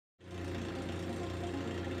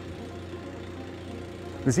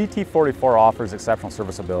The ZT44 offers exceptional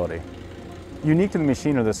serviceability. Unique to the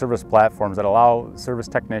machine are the service platforms that allow service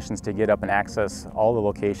technicians to get up and access all the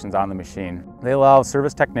locations on the machine. They allow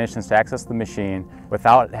service technicians to access the machine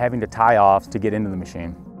without having to tie off to get into the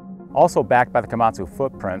machine. Also backed by the Komatsu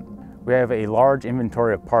footprint, we have a large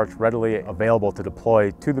inventory of parts readily available to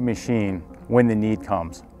deploy to the machine when the need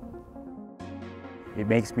comes. It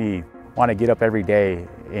makes me want to get up every day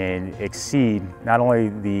and exceed not only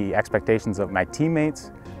the expectations of my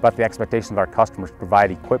teammates, but the expectations of our customers to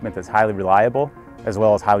provide equipment that's highly reliable as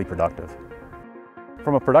well as highly productive.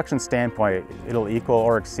 From a production standpoint, it'll equal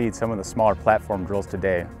or exceed some of the smaller platform drills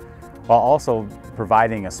today, while also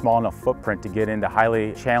providing a small enough footprint to get into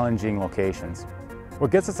highly challenging locations. What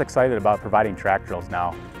gets us excited about providing track drills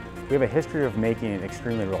now, we have a history of making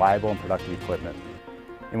extremely reliable and productive equipment.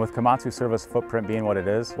 And with Komatsu service footprint being what it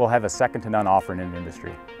is, we'll have a second to none offering in the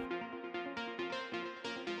industry.